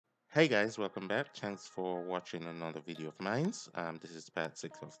Hey guys, welcome back. Thanks for watching another video of mine. This is part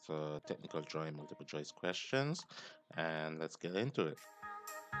 6 of the technical drawing multiple choice questions, and let's get into it.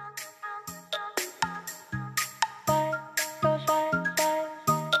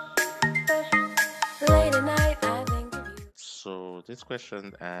 So this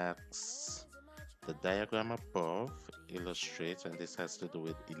question asks, the diagram above illustrates, and this has to do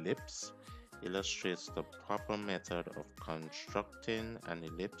with ellipse, illustrates the proper method of constructing an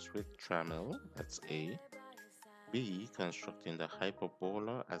ellipse with trammel, that's A. B. Constructing the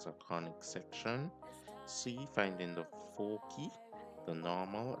hyperbola as a conic section. C. Finding the foci, the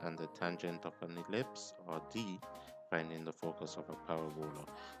normal, and the tangent of an ellipse. Or D. Finding the focus of a parabola.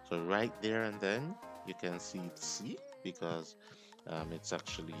 So right there and then you can see C because it's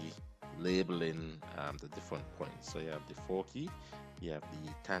actually labeling the different points. So you have the foci, you have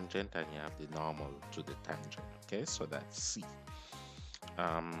the tangent, and you have the normal to the tangent. Okay, so that's C.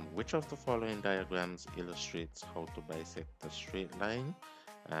 Which of the following diagrams illustrates how to bisect a straight line?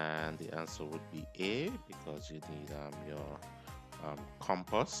 And the answer would be A, because you need your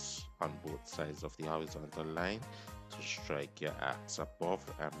compass on both sides of the horizontal line to strike your axis above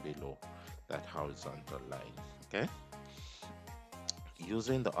and below that horizontal line. Okay.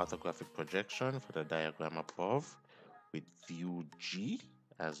 Using the orthographic projection for the diagram above with view G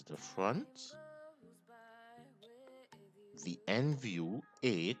as the front, the end view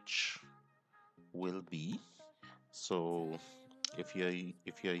H will be, so if you're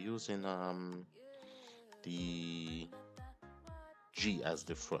using the G as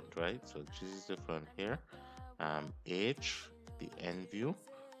the front, right? So G is the front here. H, the end view,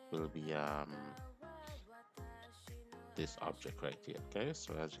 will be this object right here. Okay,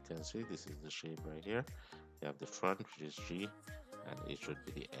 so as you can see, this is the shape right here. You have the front, which is G, and H would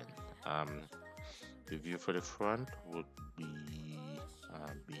be the end. The view for the front would be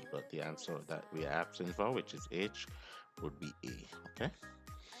B, but the answer that we are asking for, which is H, would be A. Okay.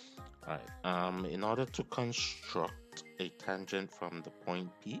 All right. In order to construct a tangent from the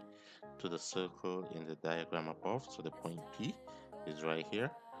point P to the circle in the diagram above, so the point P is right here,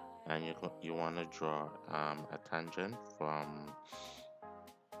 and you want to draw a tangent from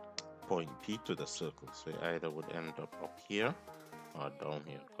point P to the circle. So it either would end up here or down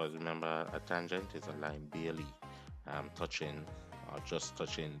here, because remember, a tangent is a line barely touching or just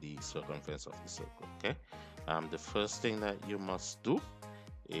touching the circumference of the circle. Okay. The first thing that you must do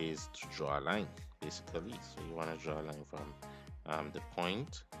is to draw a line, basically. So you want to draw a line from the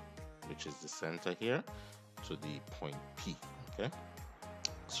point, which is the center here, to the point P. Okay.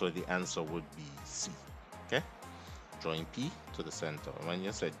 So the answer would be C. Okay. Drawing P to the center. When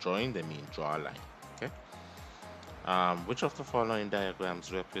you say drawing, they mean draw a line. Okay. Which of the following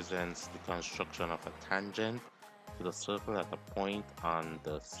diagrams represents the construction of a tangent to the circle at a point on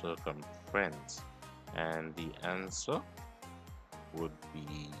the circumference? And the answer would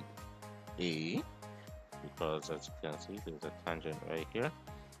be A, because as you can see, there's a tangent right here.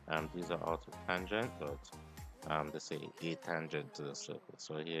 These are also tangent, but they say a tangent to the circle.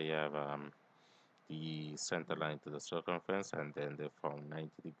 So here you have the center line to the circumference, and then they found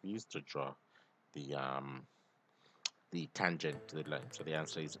 90 degrees to draw the tangent to the line. So the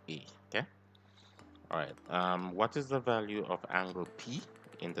answer is A. Okay. All right. What is the value of angle P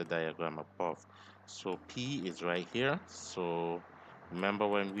in the diagram above? So P is right here. So remember,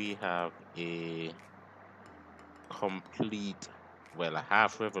 when we have a complete, well, a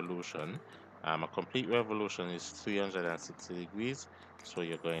half revolution, a complete revolution is 360 degrees. So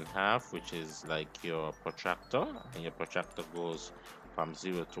you're going half, which is like your protractor, and your protractor goes from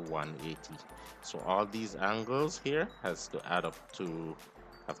 0 to 180. So all these angles here have to add up to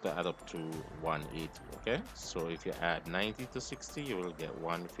 180. Okay, so if you add 90 to 60, you will get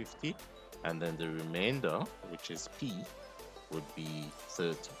 150, and then the remainder, which is P, would be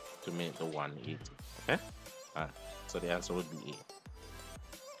 30 to make the 180. Okay. So the answer would be A.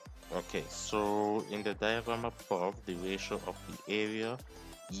 Okay, so in the diagram above, the ratio of the area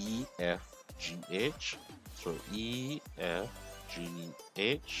EFGH, so EFGH,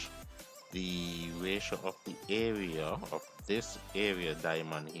 the ratio of the area of this area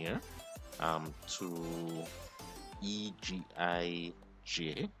diamond here to EGIJ,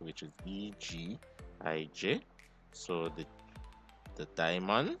 which is EGIJ. So the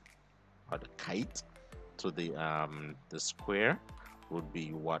diamond or the kite to the square would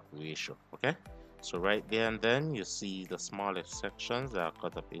be what ratio? Okay, so right there and then you see the smallest sections that are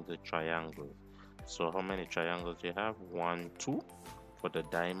cut up into triangles. So how many triangles you have? 1, 2 for the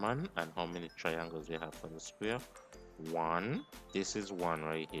diamond, and how many triangles you have for the square? 1. This is 1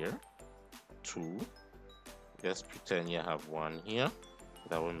 right here. 2. Just pretend you have 1 here.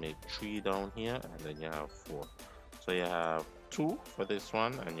 That will make 3 down here, and then you have 4. So you have 2 for this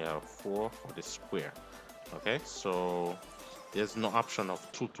one, and you have 4 for the square. Okay, so there's no option of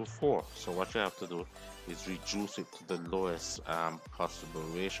 2 to 4. So what you have to do is reduce it to the lowest possible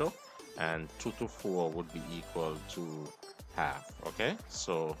ratio, and 2 to 4 would be equal to half. Okay,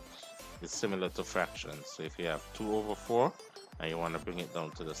 so it's similar to fractions. So if you have 2 over 4 and you want to bring it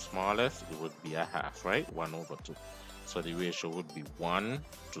down to the smallest, it would be a half, right? 1 over 2. So the ratio would be 1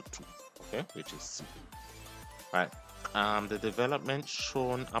 to 2, okay, which is C. Right. The development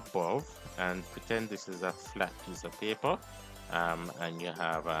shown above, and pretend this is a flat piece of paper, and you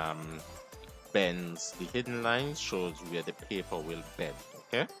have bends. The hidden line shows where the paper will bend,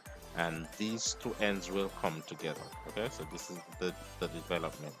 okay, and these two ends will come together. Okay, so this is the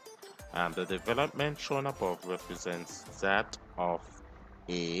development. The development shown above represents that of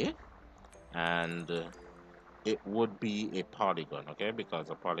A, and it would be a polygon, okay, because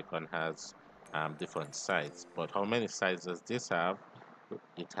a polygon has different sides. But how many sides does this have?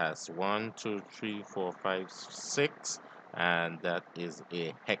 It has 1, 2, 3, 4, 5, 6, and that is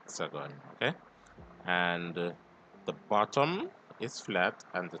a hexagon, okay. And the bottom is flat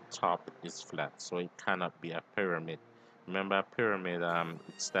and the top is flat, so it cannot be a pyramid. Remember, a pyramid,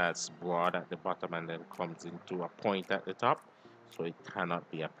 it starts broad at the bottom and then comes into a point at the top, so it cannot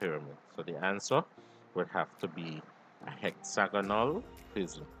be a pyramid. So the answer would have to be a hexagonal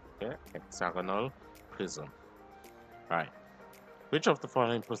prism. Okay, hexagonal prism. Right. Which of the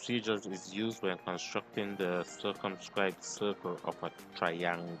following procedures is used when constructing the circumscribed circle of a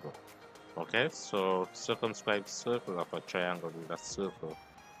triangle? Okay, so circumscribed circle of a triangle is a circle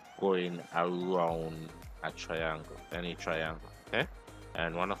going around a triangle, any triangle. Okay,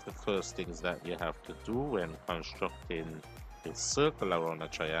 and one of the first things that you have to do when constructing a circle around a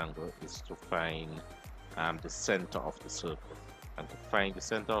triangle is to find the center of the circle. And to find the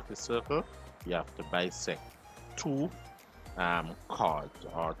center of the circle, you have to bisect two chords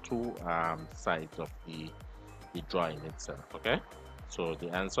or two sides of the drawing itself. Okay, so the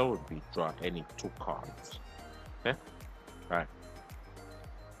answer would be draw any two chords. Okay, right.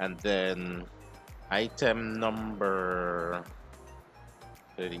 And then item number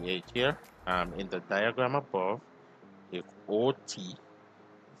 38 here, in the diagram above, if OT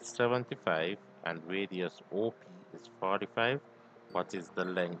is 75 and radius OP is 45, what is the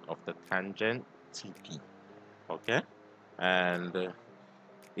length of the tangent TP? Okay, and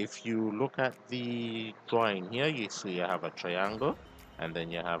if you look at the drawing here, you see you have a triangle, and then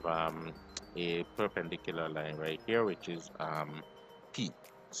you have a perpendicular line right here, which is P.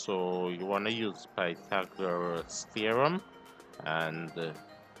 So you want to use Pythagoras Theorem, and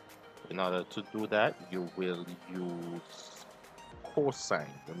in order to do that, you will use cosine.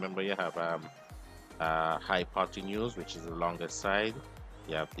 Remember, you have hypotenuse, which is the longest side.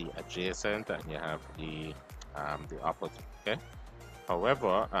 You have the adjacent, and you have the opposite. Okay.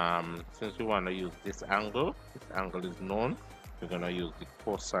 However, since we want to use this angle is known. We're gonna use the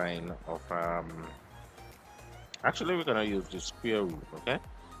cosine of actually we're gonna use the square root. Okay.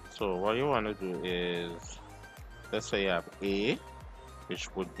 So what you want to do is, let's say you have A, which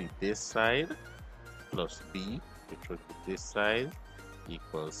would be this side, plus B, which would be this side,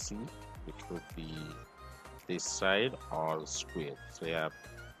 equals C, which would be this side, all squared. So you have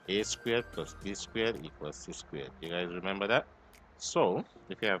A squared plus B squared equals C squared. You guys remember that? So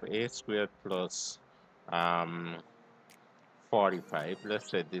if you have A squared plus 45, let's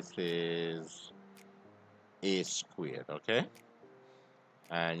say this is A squared, okay?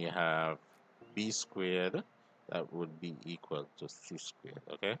 And you have B squared, that would be equal to C squared,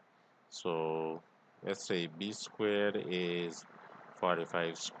 okay? So let's say B squared is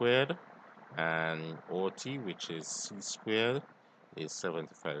 45 squared, and OT, which is C squared, is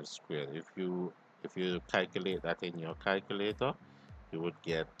 75 squared. If you calculate that in your calculator, you would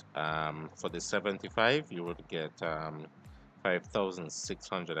get for the 75 you would get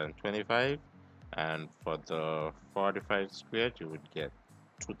 5,625, and for the 45 squared you would get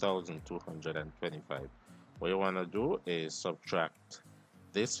 2,225. What you want to do is subtract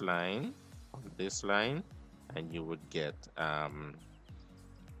this line from this line, and you would get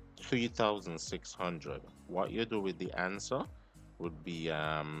 3,600. What you do with the answer would be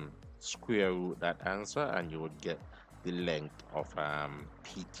square root that answer, and you would get the length of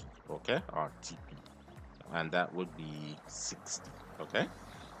PT, okay, or TP, and that would be 60. Okay,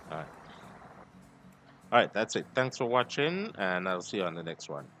 all right, that's it. Thanks for watching, and I'll see you on the next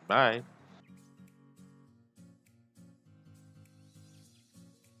one. Bye.